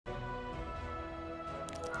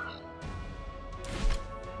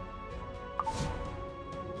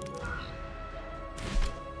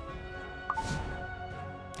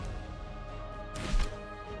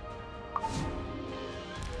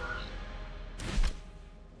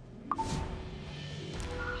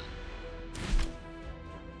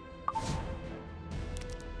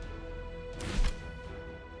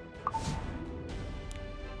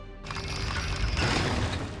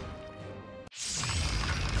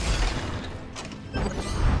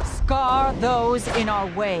scar those in our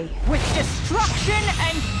way with destruction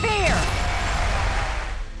and fear.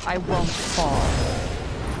 I won't fall.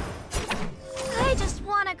 I just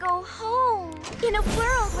want to go home. In a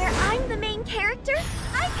world where I'm the main character,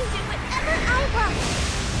 I can do whatever I want.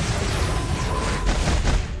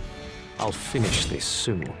 I'll finish this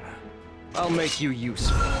soon. I'll make you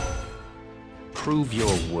useful. Prove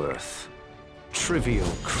your worth. Trivial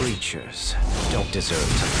creatures don't deserve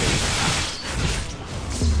to live.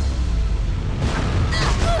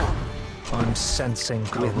 I'm sensing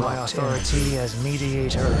with my authority as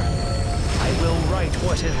mediator. I will right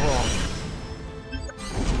what is wrong.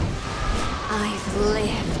 I've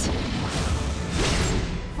lived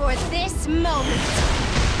for this moment.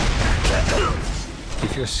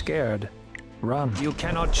 If you're scared, run. You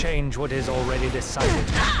cannot change what is already decided.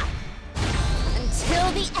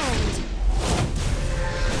 Until the end.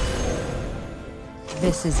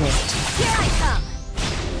 This is it. Here I come!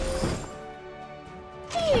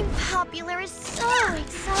 Being popular is so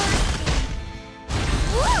exhausting.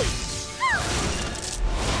 Woo!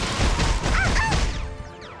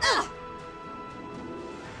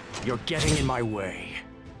 You're getting in my way.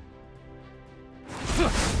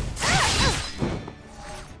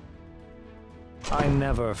 I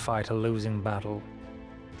never fight a losing battle.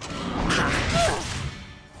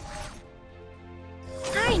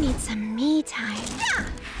 I need some me time.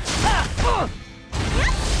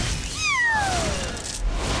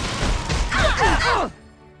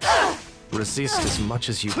 Resist as much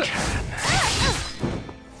as you can.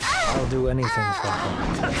 I'll do anything for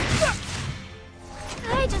her.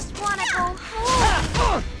 I just want to go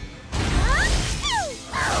home.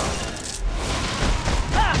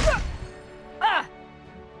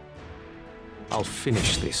 I'll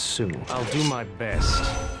finish this soon. I'll do my best.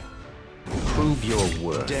 Prove your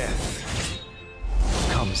worth. Death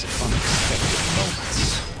comes at unexpected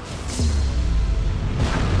moments.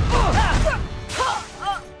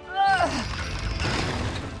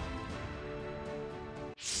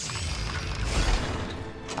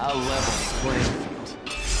 I'll level the playing field.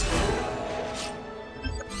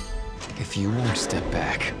 If you won't step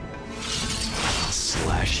back, I'll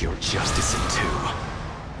slash your justice in two.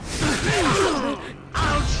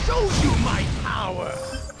 I'll show you my power!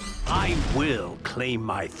 I will claim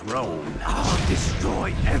my throne. I'll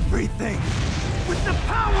destroy everything with the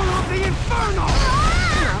power of the Inferno!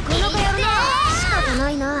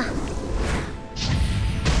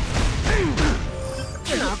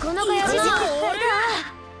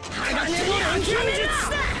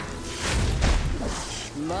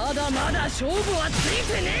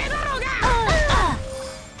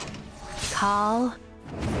 Kahl,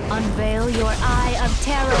 unveil your eye of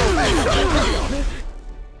terror.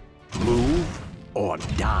 Move or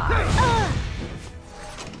die.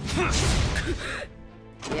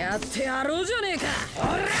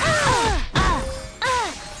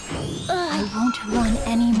 I won't run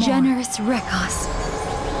anymore. Generous Rekos,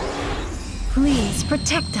 please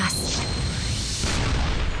protect us.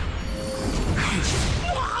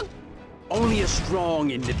 Only a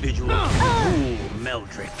strong individual can rule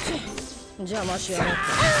Meldrick.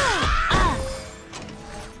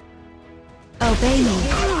 Obey me.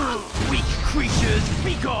 Weak creatures,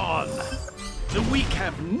 be gone! The weak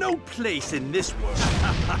have no place in this world.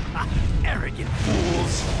 Arrogant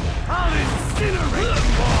fools! I'll incinerate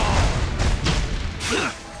you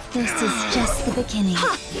all! This is just the beginning.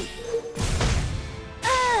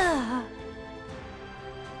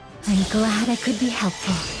 I'm glad I could be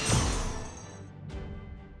helpful.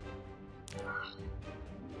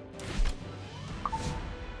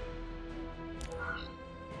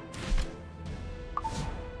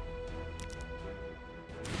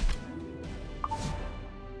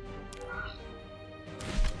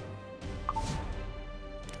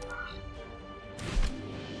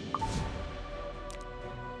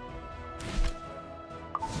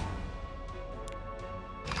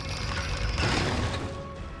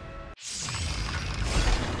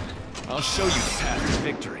 I'll show you the path to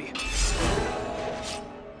victory.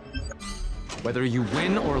 Whether you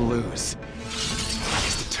win or lose,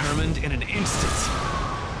 it's determined in an instant.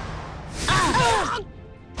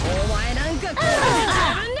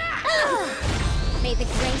 May the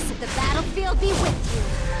grace of the battlefield be with you.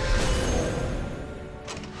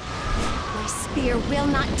 My spear will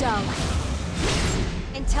not dull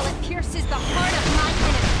until it pierces the heart of my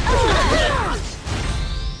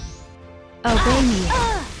enemy. Obey me.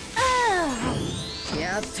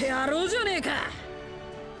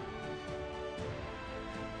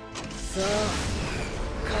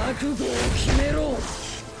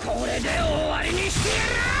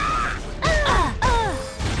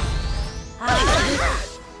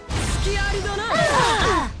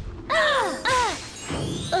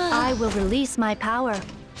 will release my power.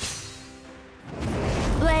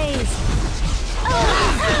 Blaze!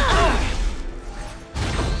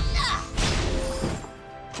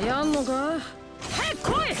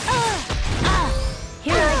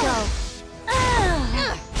 Here I go.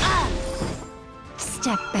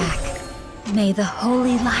 Step back. May the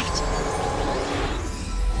holy light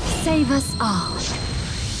save us all.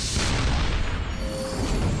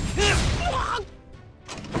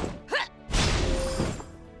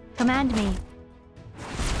 Command me.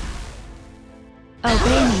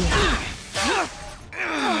 Obey me.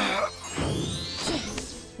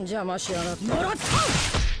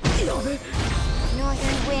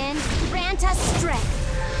 Northern wind, grant us strength.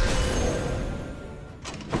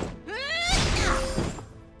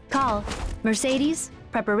 Call. Mercedes,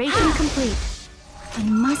 preparation complete. I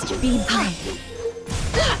must be brave.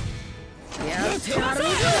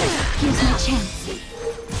 Here's my chance.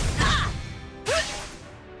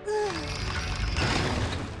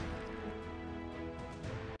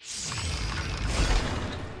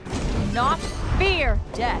 Not fear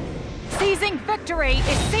death. Seizing victory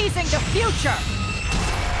is seizing the future.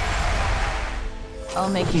 I'll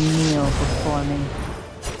make you kneel before me.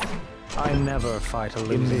 I never fight a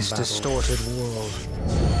losing battle. In this distorted world,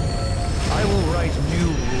 I will write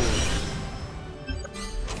new rules.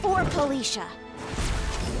 For Felicia.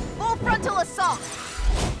 Full frontal assault.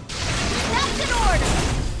 That's in order.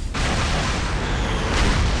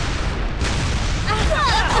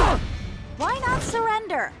 Why not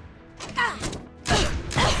surrender?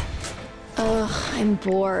 Ugh, I'm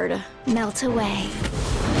bored. Melt away.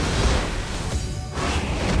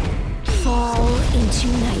 Fall into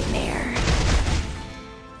nightmare.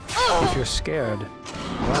 If you're scared,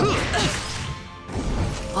 run.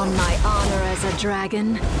 On my honor as a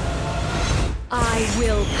dragon, I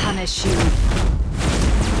will punish you.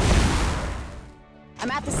 I'm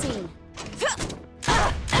at the scene.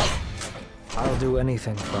 I'll do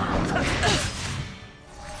anything for her.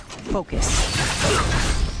 Focus.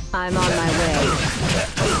 I'm on my way.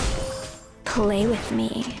 Play with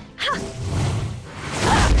me.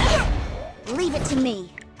 Leave it to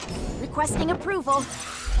me. Requesting approval.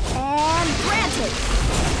 And granted.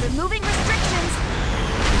 Removing restrictions.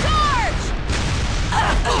 Charge!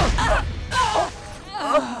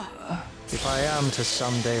 If I am to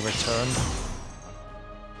someday return,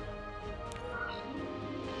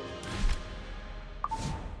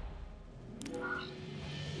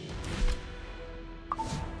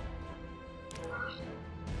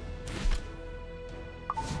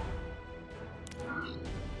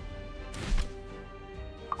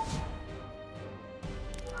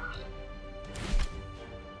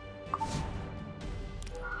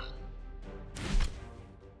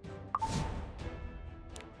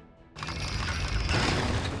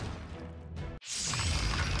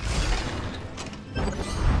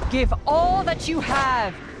 Give all that you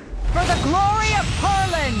have for the glory of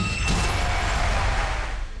Perland!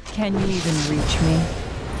 Can you even reach me?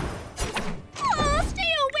 Oh,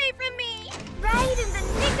 stay away from me! Right in the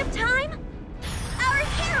nick of time, our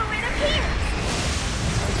heroine appears!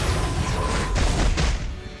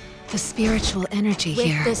 The spiritual energy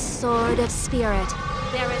here. With the sword of spirit,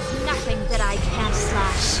 there is nothing that I can't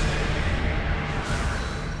slash.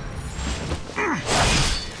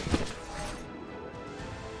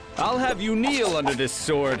 I'll have you kneel under this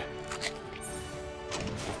sword.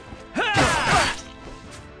 I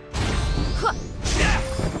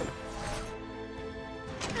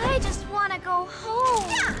just want to go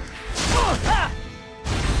home.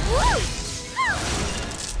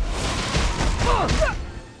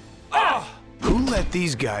 Who let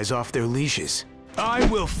these guys off their leashes? I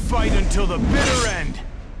will fight until the bitter end!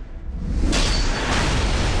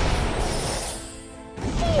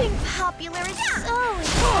 Being popular is so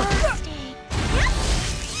exhausting.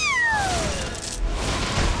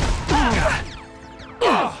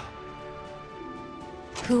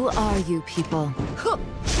 Who are you people?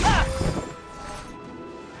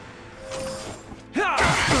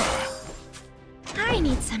 I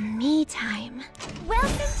need some me time.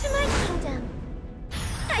 Welcome to my kingdom.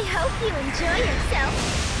 I hope you enjoy yourself.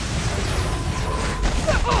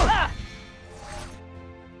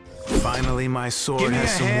 Finally, my sword Give me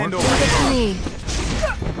has a some hand work. over Give it to me.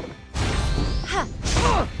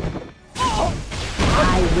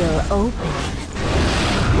 I will open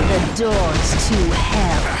the doors to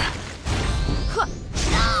hell.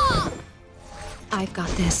 I've got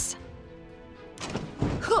this.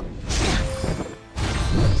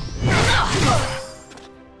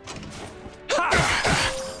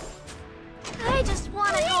 I just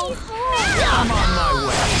want to go home. I'm on my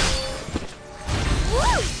way.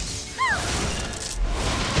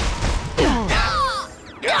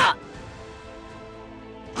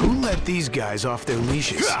 these guys off their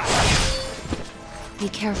leashes. Be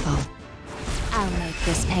careful. I'll make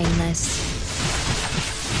this painless.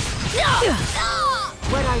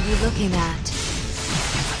 What are you looking at?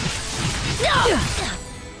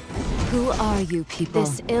 Who are you people?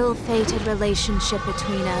 This ill-fated relationship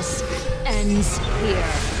between us ends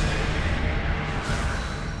here.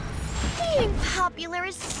 Being popular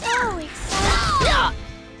is so exciting.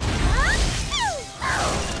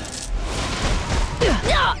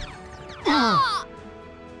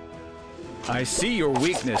 I see your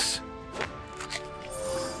weakness.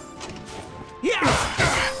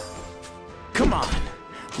 Come on,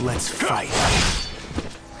 let's fight.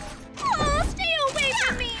 Oh, stay away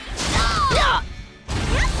from me!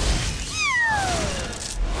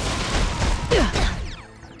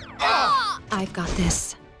 I've got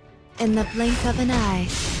this. In the blink of an eye.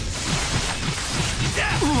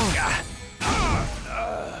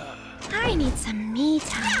 I need some me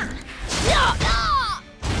time.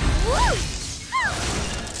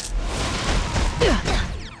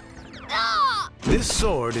 This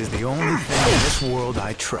sword is the only thing in this world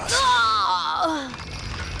I trust.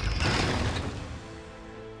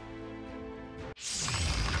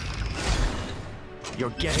 You're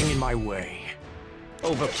getting in my way.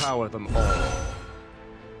 Overpower them all.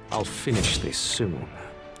 I'll finish this soon.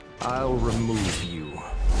 I'll remove you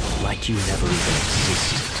like you never even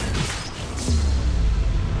existed.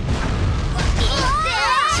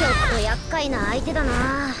 ちょっと厄介な相手だ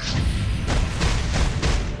な。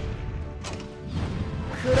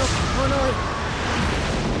黒く炎い。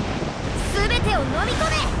すべてを飲み込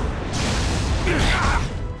め。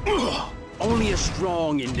 Only a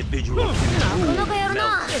strong individual can なかなかや rule るな。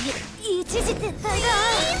 Melkor. 一時撤退だ。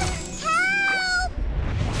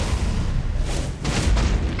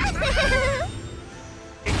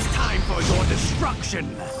It's time for your destruction.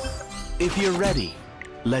 If you're ready,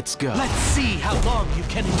 let's go. Let's see how long you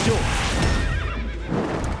can endure.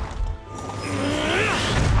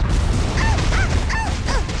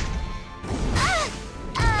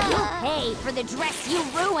 You'll pay for the dress you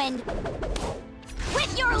ruined.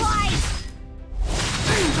 With your life.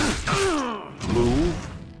 Move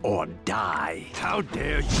or die. How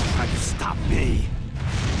dare you try to stop me?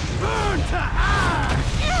 Burn to ash!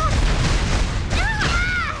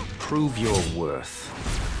 Prove your worth.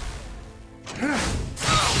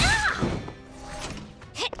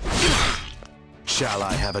 Shall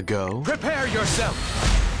I have a go? Prepare yourself!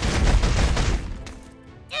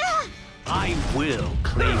 I will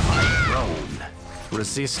claim my throne.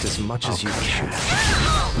 Resist as much as you can.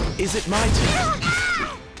 Is it my turn?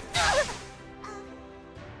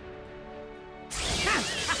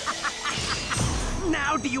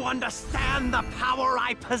 Now do you understand the power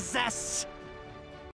I possess?